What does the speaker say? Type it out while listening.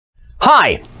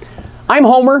Hi, I'm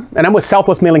Homer, and I'm with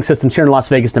Southwest Mailing Systems here in Las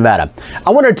Vegas, Nevada.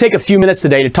 I wanted to take a few minutes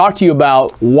today to talk to you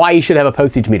about why you should have a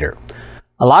postage meter.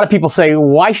 A lot of people say,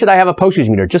 why should I have a postage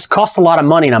meter? It just costs a lot of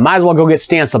money, and I might as well go get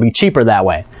stamps. It'll be cheaper that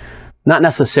way. Not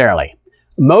necessarily.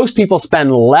 Most people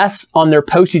spend less on their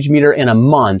postage meter in a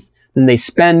month than they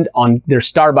spend on their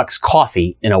Starbucks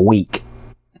coffee in a week.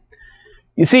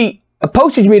 You see, a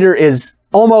postage meter is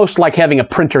almost like having a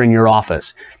printer in your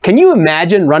office. Can you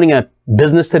imagine running a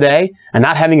business today and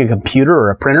not having a computer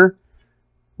or a printer?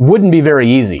 Wouldn't be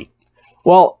very easy.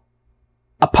 Well,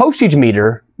 a postage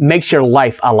meter makes your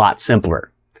life a lot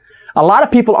simpler. A lot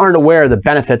of people aren't aware of the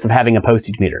benefits of having a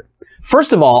postage meter.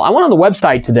 First of all, I went on the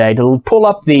website today to pull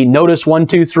up the Notice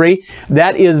 123.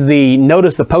 That is the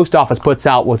notice the post office puts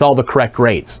out with all the correct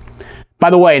rates. By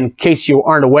the way, in case you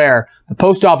aren't aware, the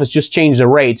post office just changed the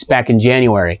rates back in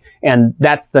January, and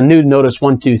that's the new Notice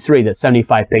 123 that's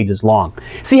 75 pages long.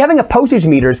 See, having a postage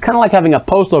meter is kind of like having a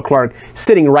postal clerk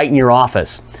sitting right in your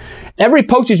office. Every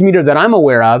postage meter that I'm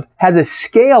aware of has a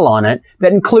scale on it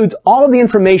that includes all of the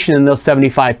information in those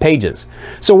 75 pages.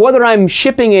 So whether I'm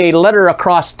shipping a letter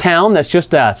across town that's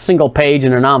just a single page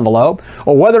in an envelope,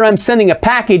 or whether I'm sending a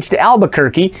package to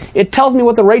Albuquerque, it tells me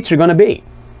what the rates are going to be.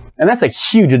 And that's a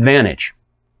huge advantage.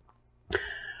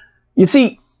 You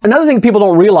see, another thing people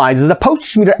don't realize is a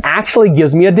postage meter actually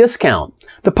gives me a discount.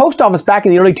 The post office back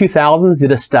in the early 2000s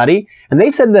did a study, and they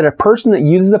said that a person that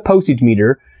uses a postage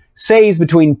meter saves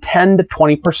between 10 to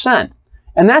 20%.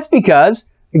 And that's because,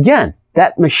 again,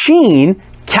 that machine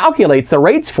calculates the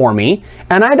rates for me,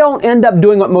 and I don't end up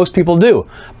doing what most people do.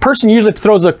 A person usually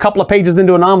throws a couple of pages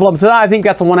into an envelope and says, I think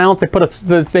that's a 1 ounce.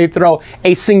 They throw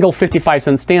a single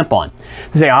 55-cent stamp on.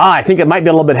 They say, I think it might be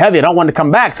a little bit heavy. I don't want to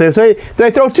come back. So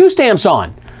they throw 2 stamps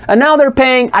on. And now they're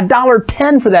paying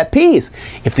 $1.10 for that piece.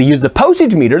 If they use the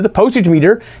postage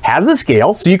meter has a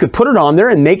scale, so you could put it on there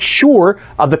and make sure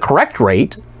of the correct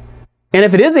rate. And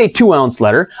if it is a 2-ounce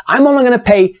letter, I'm only going to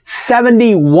pay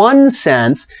 71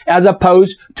 cents as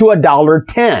opposed to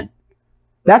 $1.10.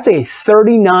 That's a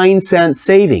 39-cent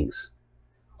savings.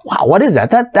 Wow, what is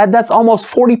that? That's almost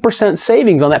 40%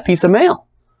 savings on that piece of mail.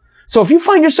 So if you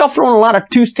find yourself throwing a lot of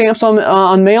 2 stamps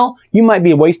on mail, you might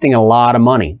be wasting a lot of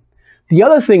money. The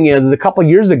other thing is a couple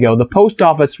years ago, the post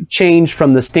office changed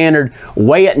from the standard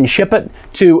weigh it and ship it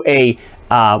to a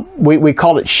we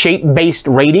called it shape-based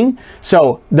rating.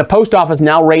 So the post office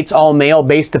now rates all mail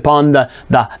based upon the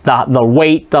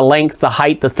weight, the length, the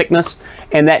height, the thickness,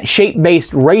 and that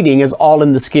shape-based rating is all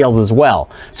in the scales as well.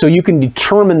 So you can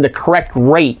determine the correct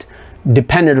rate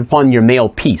dependent upon your mail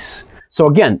piece. So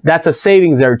again, that's a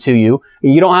savings there to you.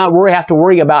 You don't have to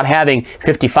worry about having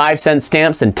 55-cent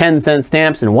stamps and 10-cent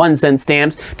stamps and 1-cent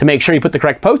stamps to make sure you put the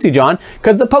correct postage on,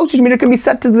 because the postage meter can be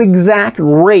set to the exact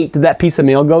rate that that piece of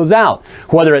mail goes out.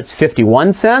 Whether it's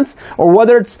 51 cents or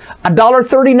whether it's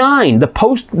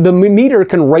 $1.39, the meter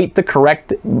can rate the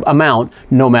correct amount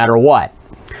no matter what.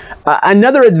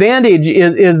 Another advantage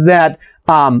is that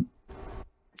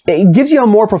it gives you a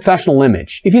more professional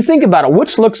image. If you think about it,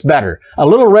 which looks better? A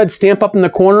little red stamp up in the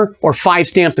corner or 5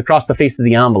 stamps across the face of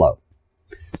the envelope?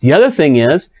 The other thing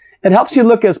is, it helps you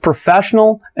look as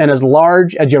professional and as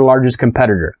large as your largest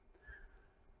competitor.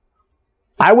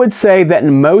 I would say that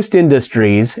in most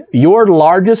industries, your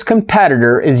largest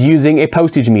competitor is using a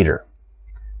postage meter.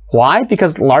 Why?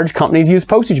 Because large companies use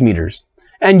postage meters.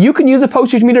 And you can use a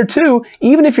postage meter too,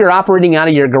 even if you're operating out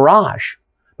of your garage.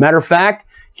 Matter of fact,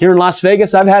 here in Las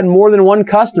Vegas, I've had more than one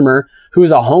customer who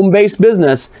is a home-based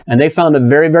business, and they found it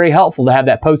very, very helpful to have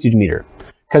that postage meter.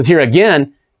 Because here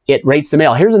again, it rates the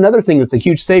mail. Here's another thing that's a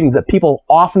huge savings that people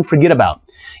often forget about.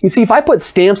 You see, if I put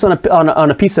stamps on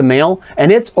a piece of mail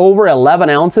and it's over 11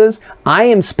 ounces, I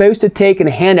am supposed to take and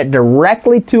hand it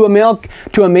directly to a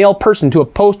mail person, to a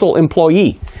postal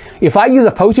employee. If I use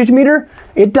a postage meter,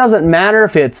 it doesn't matter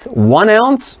if it's 1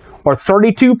 ounce or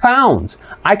 32 pounds.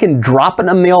 I can drop it in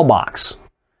a mailbox.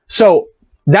 So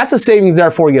that's a savings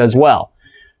there for you as well.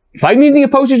 If I'm using a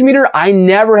postage meter, I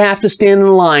never have to stand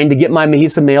in line to get my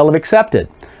piece of mail accepted.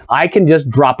 I can just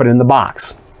drop it in the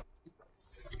box.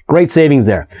 Great savings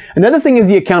there. Another thing is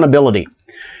the accountability.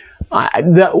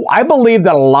 I believe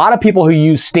that a lot of people who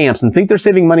use stamps and think they're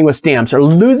saving money with stamps are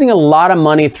losing a lot of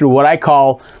money through what I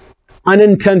call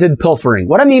unintended pilfering.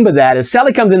 What I mean by that is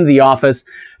Sally comes into the office,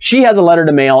 she has a letter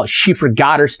to mail, she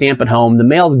forgot her stamp at home, the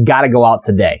mail's got to go out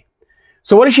today.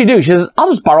 So what does she do? She says,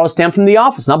 I'll just borrow a stamp from the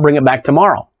office and I'll bring it back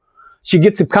tomorrow. She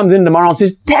comes in tomorrow and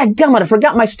says, dadgummit, I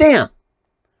forgot my stamp.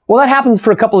 Well, that happens for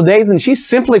a couple of days and she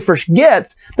simply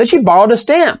forgets that she borrowed a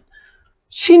stamp.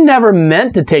 She never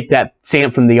meant to take that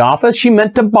stamp from the office. She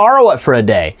meant to borrow it for a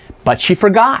day, but she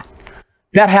forgot.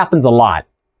 That happens a lot.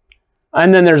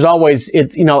 And then there's always,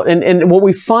 and what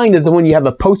we find is that when you have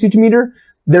a postage meter,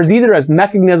 there's either a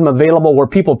mechanism available where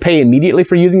people pay immediately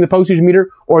for using the postage meter,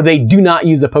 or they do not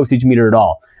use the postage meter at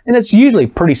all. And it's usually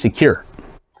pretty secure.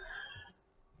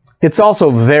 It's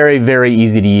also very, very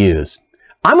easy to use.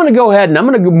 I'm going to go ahead and I'm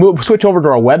going to switch over to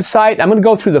our website. I'm going to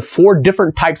go through the 4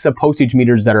 different types of postage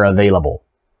meters that are available.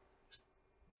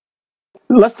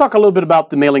 Let's talk a little bit about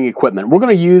the mailing equipment. We're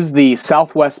going to use the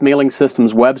Southwest Mailing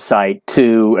Systems website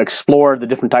to explore the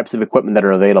different types of equipment that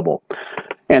are available.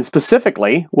 And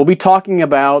specifically, we'll be talking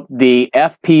about the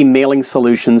FP Mailing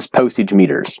Solutions postage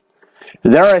meters.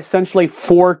 There are essentially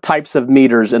 4 types of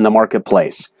meters in the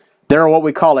marketplace. There are what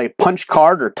we call a punch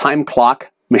card or time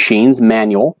clock machines,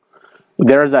 manual.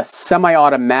 There is a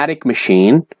semi-automatic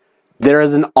machine. There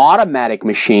is an automatic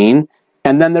machine.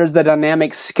 And then there's the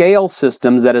dynamic scale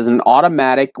systems that is an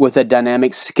automatic with a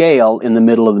dynamic scale in the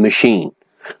middle of the machine.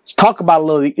 Let's talk about a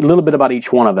little bit about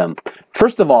each one of them.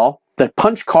 First of all, the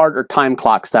punch card or time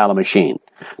clock style of machine.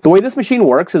 The way this machine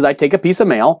works is I take a piece of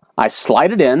mail, I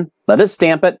slide it in, let it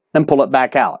stamp it, and pull it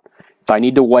back out. If I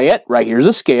need to weigh it, right here's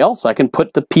a scale, so I can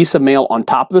put the piece of mail on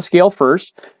top of the scale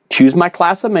first, choose my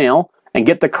class of mail, and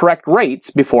get the correct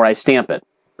rates before I stamp it.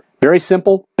 Very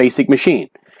simple, basic machine.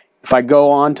 If I go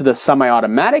on to the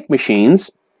semi-automatic machines,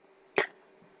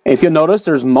 if you'll notice,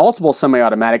 there's multiple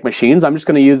semi-automatic machines. I'm just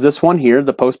going to use this one here,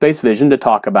 the Post-Based Vision, to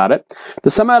talk about it.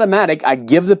 The semi-automatic, I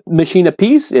give the machine a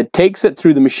piece, it takes it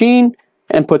through the machine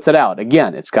and puts it out.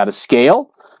 Again, it's got a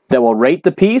scale that will rate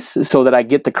the piece so that I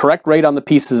get the correct rate on the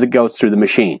piece as it goes through the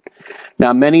machine.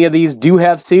 Now, many of these do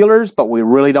have sealers, but we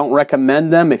really don't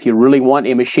recommend them. If you really want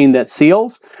a machine that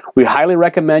seals, we highly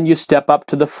recommend you step up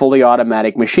to the fully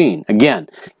automatic machine. Again,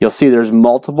 you'll see there's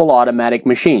multiple automatic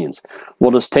machines.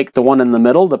 We'll just take the one in the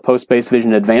middle, the Post-Based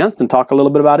Vision Advanced, and talk a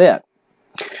little bit about it.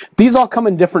 These all come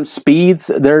in different speeds.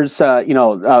 There's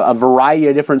a variety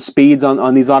of different speeds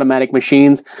on these automatic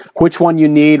machines. Which one you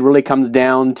need really comes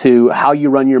down to how you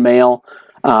run your mail,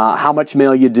 how much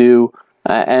mail you do,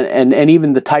 and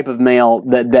even the type of mail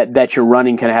that you're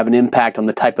running can have an impact on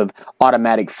the type of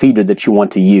automatic feeder that you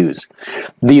want to use.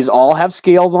 These all have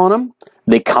scales on them.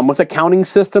 They come with a counting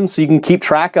system, so you can keep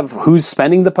track of who's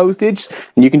spending the postage,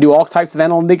 and you can do all types of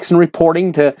analytics and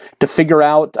reporting to figure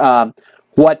out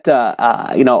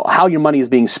how your money is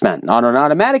being spent. On an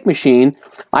automatic machine,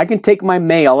 I can take my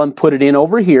mail and put it in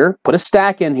over here, put a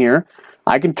stack in here.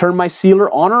 I can turn my sealer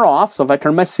on or off. So if I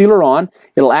turn my sealer on,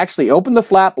 it'll actually open the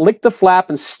flap, lick the flap,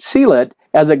 and seal it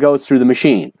as it goes through the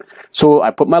machine. So I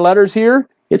put my letters here,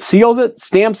 it seals it,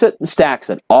 stamps it, and stacks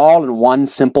it, all in one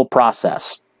simple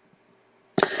process.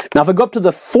 Now if I go up to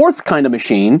the 4th kind of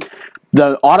machine,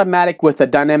 the automatic with a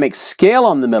dynamic scale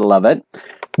on the middle of it,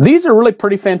 these are really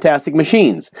pretty fantastic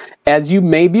machines. As you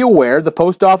may be aware, the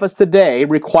post office today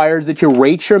requires that you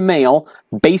rate your mail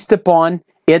based upon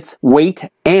its weight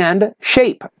and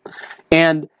shape.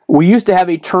 And we used to have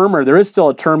a term, or there is still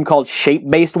a term, called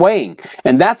shape-based weighing.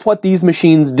 And that's what these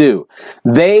machines do.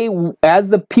 As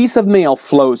the piece of mail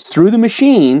flows through the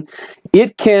machine,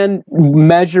 it can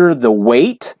measure the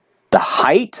weight, the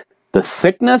height, the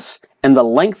thickness, and the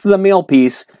length of the mail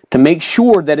piece to make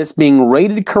sure that it's being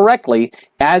rated correctly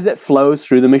as it flows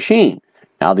through the machine.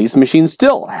 Now, these machines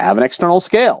still have an external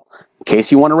scale. In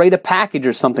case you want to rate a package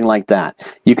or something like that,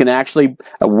 you can actually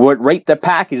rate the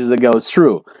package as it goes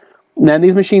through. And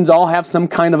these machines all have some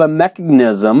kind of a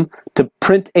mechanism to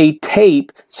print a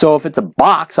tape. So if it's a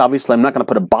box, obviously I'm not going to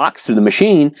put a box through the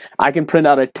machine. I can print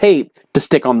out a tape to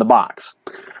stick on the box.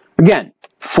 Again,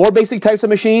 4 basic types of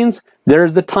machines.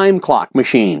 There's the time clock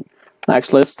machine.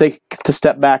 Actually, let's take a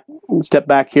step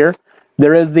back here.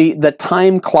 There is the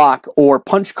time clock or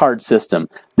punch card system.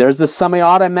 There's the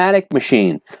semi-automatic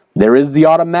machine. There is the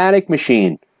automatic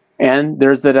machine. And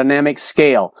there's the dynamic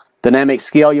scale. Dynamic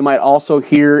scale you might also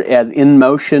hear as in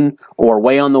motion or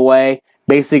way on the way.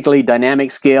 Basically,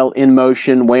 dynamic scale, in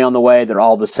motion, way on the way, they're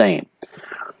all the same.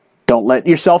 Don't let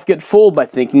yourself get fooled by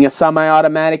thinking a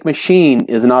semi-automatic machine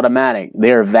is an automatic.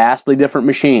 They are vastly different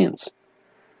machines.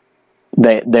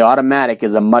 The automatic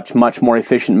is a much more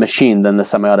efficient machine than the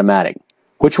semi-automatic.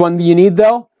 Which one do you need,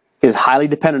 though, is highly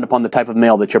dependent upon the type of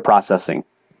mail that you're processing.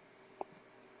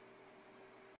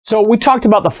 So we talked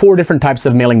about the 4 different types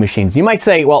of mailing machines. You might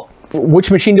say, well, which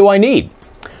machine do I need?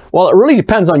 Well, it really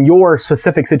depends on your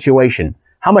specific situation.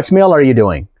 How much mail are you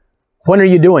doing? When are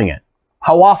you doing it?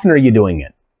 How often are you doing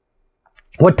it?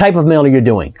 What type of mail are you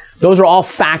doing? Those are all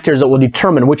factors that will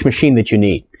determine which machine that you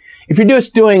need. If you're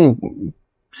just doing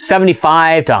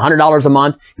 $75 to $100 a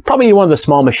month, you probably need one of the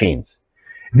small machines.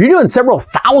 If you're doing several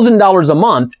 $1,000s a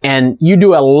month and you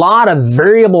do a lot of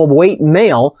variable weight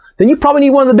mail, then you probably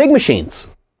need one of the big machines.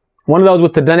 One of those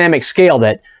with the dynamic scale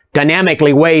that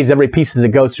dynamically weighs every piece as it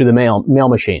goes through the mail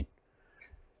machine.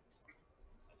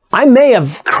 I may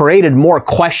have created more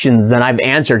questions than I've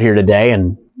answered here today,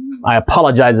 and I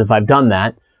apologize if I've done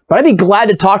that. But I'd be glad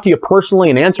to talk to you personally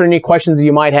and answer any questions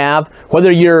you might have,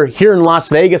 whether you're here in Las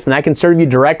Vegas and I can serve you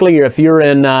directly, or if you're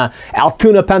in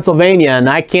Altoona, Pennsylvania, and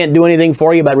I can't do anything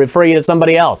for you but refer you to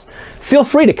somebody else. Feel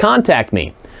free to contact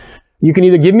me. You can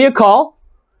either give me a call.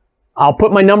 I'll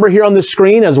put my number here on the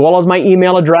screen as well as my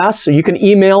email address. So you can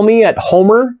email me at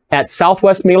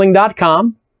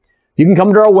homer@southwestmailing.com. You can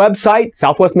come to our website,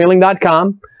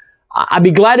 southwestmailing.com. I'd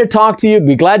be glad to talk to you,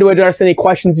 be glad to address any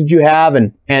questions that you have,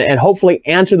 and hopefully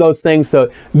answer those things so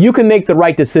you can make the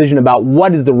right decision about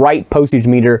what is the right postage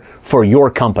meter for your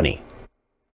company.